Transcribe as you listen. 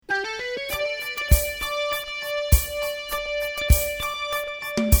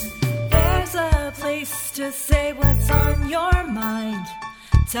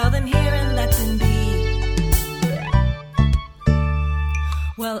Tell them here and let them be.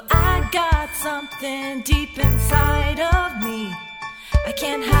 Well, I got something deep inside of me. I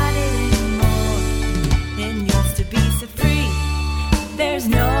can't hide it anymore. It needs to be set free. There's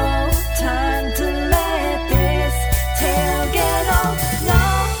no time to let this tale get old. No,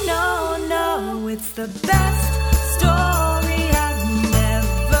 no, no. It's the best story I've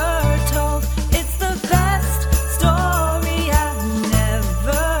never told. It's the best story I've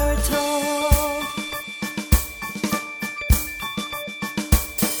never told.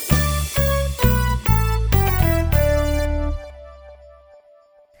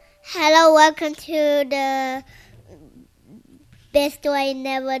 Hello, welcome to the Best Story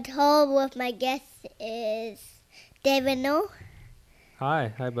Never Told. With my guest is David No.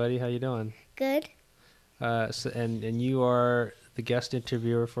 Hi, buddy. How you doing? Good. And you are the guest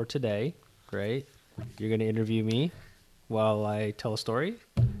interviewer for today. Great. You're going to interview me while I tell a story.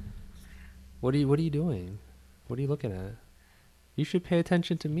 What are you doing? What are you looking at? You should pay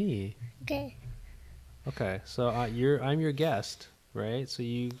attention to me. Okay. Okay. So I'm your guest, right? So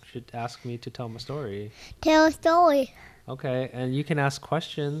you should ask me to tell my story. Tell a story. Okay. And you can ask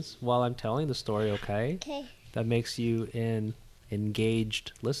questions while I'm telling the story. Okay. Okay. That makes you an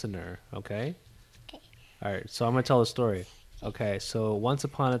engaged listener. Okay. Okay. All right, so I'm going to tell a story. Okay, so once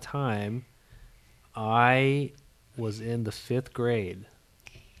upon a time, I was in the 5th grade.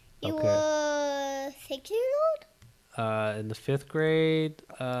 You were 6 years old? In the 5th grade,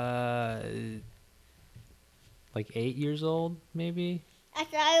 like 8 years old, maybe? I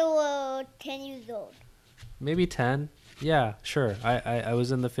thought you were 10 years old. Maybe 10. Yeah, sure. I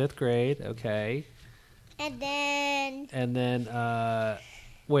was in the 5th grade, okay. And then...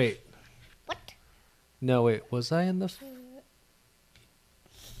 Wait. What? No, wait, was I in the...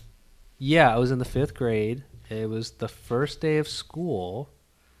 Yeah, I was in the 5th grade. It was the first day of school.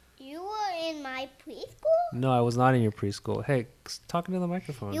 You were in my preschool? No, I was not in your preschool. Hey, talking to the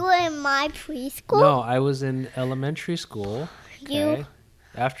microphone. You were in my preschool? No, I was in elementary school. Okay.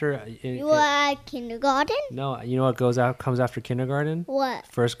 You were at kindergarten? No, you know what comes after kindergarten? What?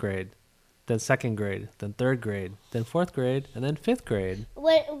 1st grade, then 2nd grade, then 3rd grade, then 4th grade, and then 5th grade.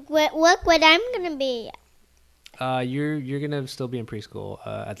 What grade I'm gonna be? You're gonna still be in preschool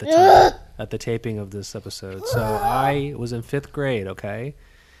at the at the taping of this episode. So I was in 5th grade, okay,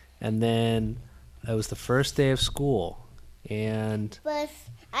 and then it was the first day of school, and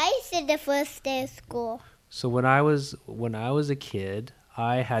I said the first day of school. so when I was a kid,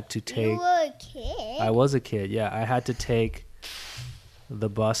 I had to take. You were a kid. I was a kid. Yeah, I had to take the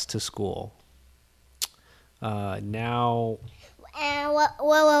bus to school. Now. And what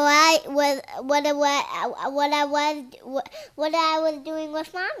I was doing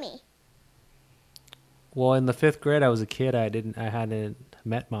with mommy. Well, in the 5th grade, I was a kid. I hadn't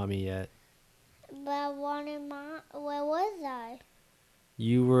met mommy yet. But I wanted where was I?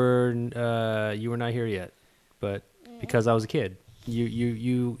 You were not here yet, but because I was a kid,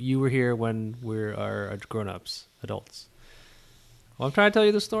 you were here when we are grown-ups, adults. Well, I'm trying to tell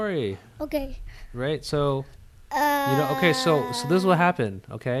you the story. Okay. Right. So. Okay, so this is what happened,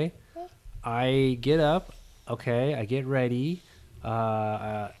 okay? I get up, okay, I get ready, you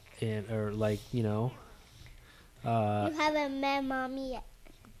haven't met mommy yet.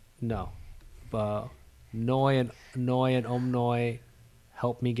 No. Noi and Noi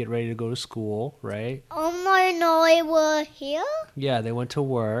helped me get ready to go to school, right? Noi and Noi were here? Yeah, they went to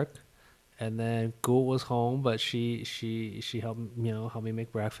work, and then Gul was home, but she helped me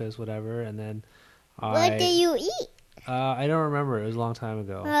make breakfast, whatever, and then what did you eat? I don't remember. It was a long time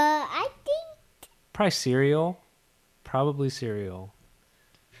ago. I think... Probably cereal. Probably cereal.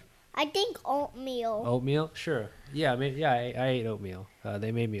 I think oatmeal. Oatmeal? Sure. Yeah, I ate oatmeal.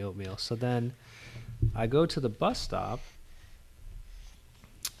 They made me oatmeal. So then I go to the bus stop,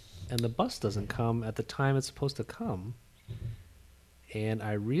 and the bus doesn't come at the time it's supposed to come. And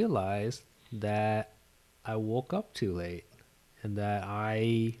I realized that I woke up too late and that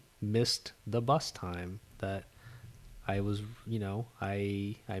I missed the bus time, that I was,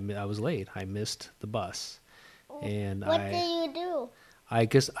 I was late. I missed the bus. And what did you do? I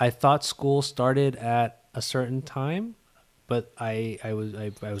guess I thought school started at a certain time, but I was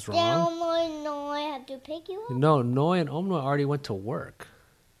wrong. Did Noi and Noi have to pick you up? No, Noi and Omnoi already went to work.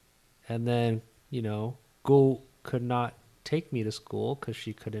 And then, Gul could not take me to school because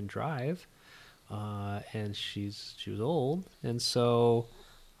she couldn't drive. And she was old. And so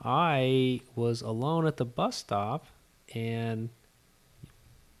I was alone at the bus stop, and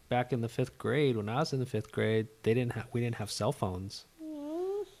back in the 5th grade, when I was in the 5th grade, we didn't have cell phones.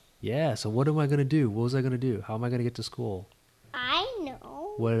 Yeah, so what am I going to do? What was I going to do? How am I going to get to school? I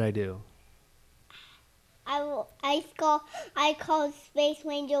know. What did I do? I called Space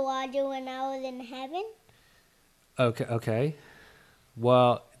Ranger Roger when I was in heaven. Okay.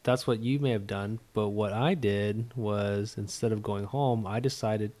 Well, that's what you may have done, but what I did was instead of going home, I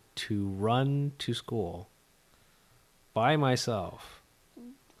decided to run to school by myself.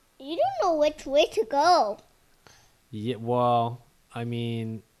 You don't know which way to go. Yeah, well, I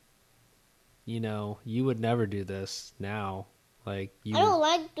mean, you would never do this now. Like I don't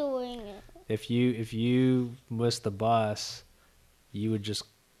like doing it. if you missed the bus, you would just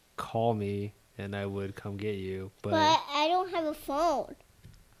call me and I would come get you. But I don't have a phone.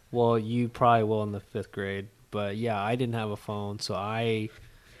 Well, you probably will in the 5th grade. But yeah, I didn't have a phone, so I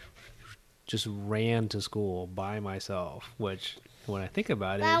just ran to school by myself, which when I think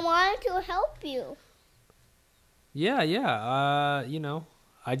about it, But I wanted to help you. yeah.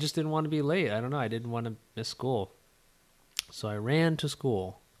 I just didn't want to be late. I don't know. I didn't want to miss school. So I ran to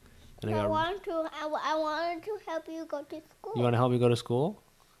school. And I wanted to help you go to school. You want to help me go to school?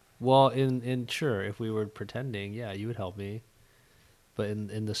 Well, sure, if we were pretending, yeah, you would help me. But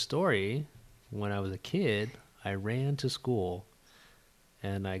in the story, when I was a kid, I ran to school.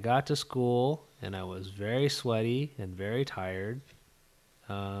 And I got to school, and I was very sweaty and very tired.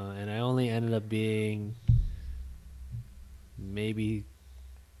 And I only ended up being maybe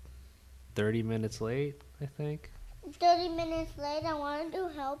 30 minutes late, I think. 30 minutes late, I wanted to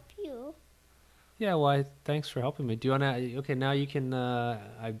help you. Yeah, well, thanks for helping me. Do you want to, okay, now you can,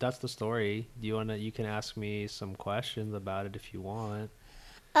 that's the story. You can ask me some questions about it if you want.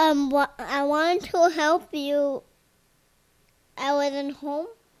 I wanted to help you. I wasn't home.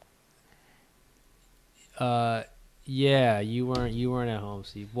 Yeah, you weren't at home,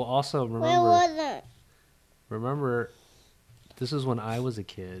 Steve. Well, also remember, this is when I was a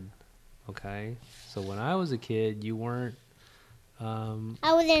kid, okay? So when I was a kid, you weren't,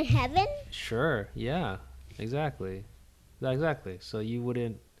 I was in heaven? Sure, yeah, exactly. So you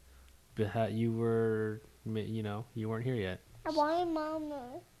wouldn't, you weren't here yet. I wanted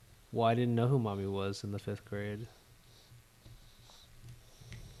Mama. Well, I didn't know who Mommy was in the 5th grade.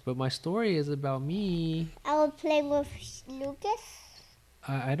 But my story is about me. I was playing with Lucas.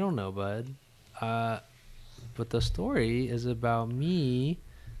 I don't know, bud. But the story is about me.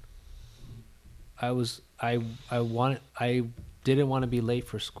 I didn't want to be late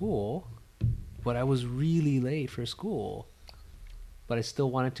for school, but I was really late for school. But I still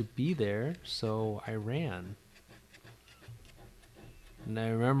wanted to be there, so I ran. And I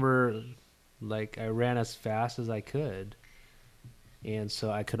remember, I ran as fast as I could. And so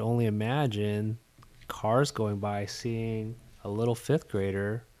I could only imagine cars going by, seeing a little 5th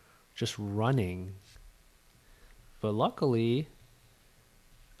grader just running. But luckily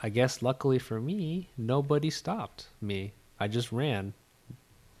for me, nobody stopped me. I just ran,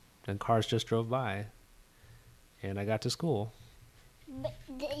 and cars just drove by, and I got to school. But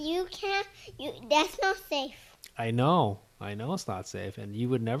that's not safe. I know it's not safe, and you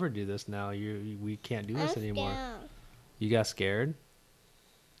would never do this now. We can't do this anymore. Scared. You got scared?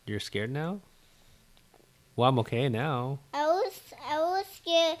 You're scared now? Well, I'm okay now. I was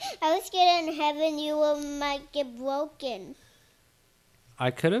scared. I was scared in heaven you might get broken. I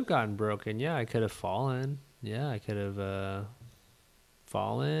could have gotten broken. Yeah, I could have fallen. Yeah, I could have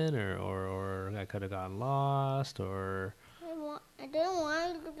fallen, or I could have gotten lost, or. I don't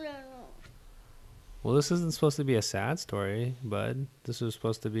want to go. Well, this isn't supposed to be a sad story, bud. This was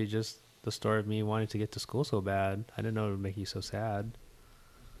supposed to be just the story of me wanting to get to school so bad. I didn't know it would make you so sad.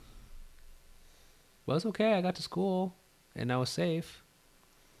 Well, it's okay. I got to school, and I was safe.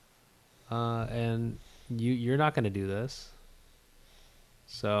 And you're not going to do this.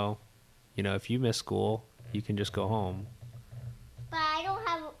 So, if you miss school, you can just go home. But I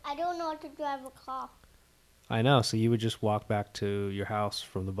don't know how to drive a car. I know. So you would just walk back to your house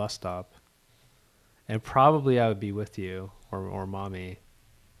from the bus stop. And probably I would be with you or Mommy.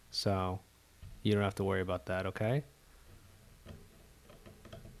 So you don't have to worry about that, okay?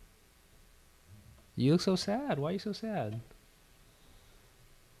 You look so sad. Why are you so sad?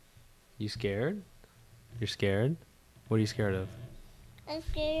 You scared? You're scared? What are you scared of? I'm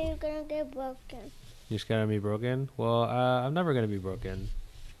scared you're going to get broken. You're scared of me broken? Well, I'm never going to be broken.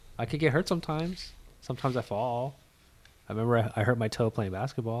 I could get hurt sometimes. Sometimes I fall. I remember I hurt my toe playing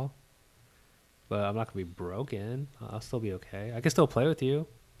basketball. But I'm not going to be broken. I'll still be okay. I can still play with you.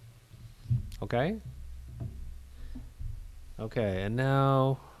 Okay? Okay, and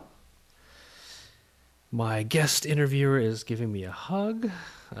now my guest interviewer is giving me a hug,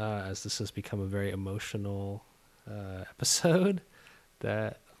 as this has become a very emotional episode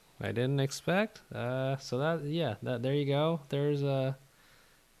that I didn't expect. So there you go. There's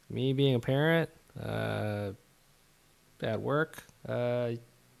Me being a parent, at work, I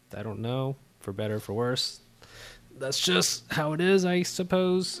don't know, for better or for worse. That's just how it is, I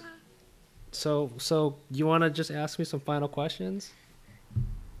suppose. So you want to just ask me some final questions?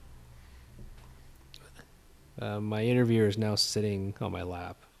 My interviewer is now sitting on my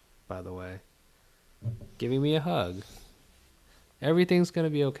lap, by the way, giving me a hug. Everything's gonna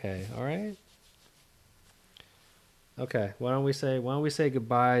be okay, all right? Okay, why don't we say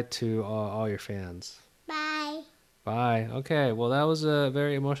goodbye to all your fans? Bye. Bye. Okay, well, that was a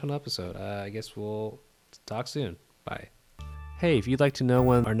very emotional episode. I guess we'll talk soon. Bye. Hey, if you'd like to know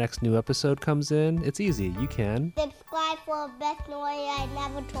when our next new episode comes in, it's easy. You can. Subscribe for Best Story I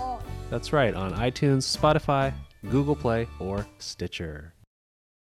Never Told. That's right, on iTunes, Spotify, Google Play, or Stitcher.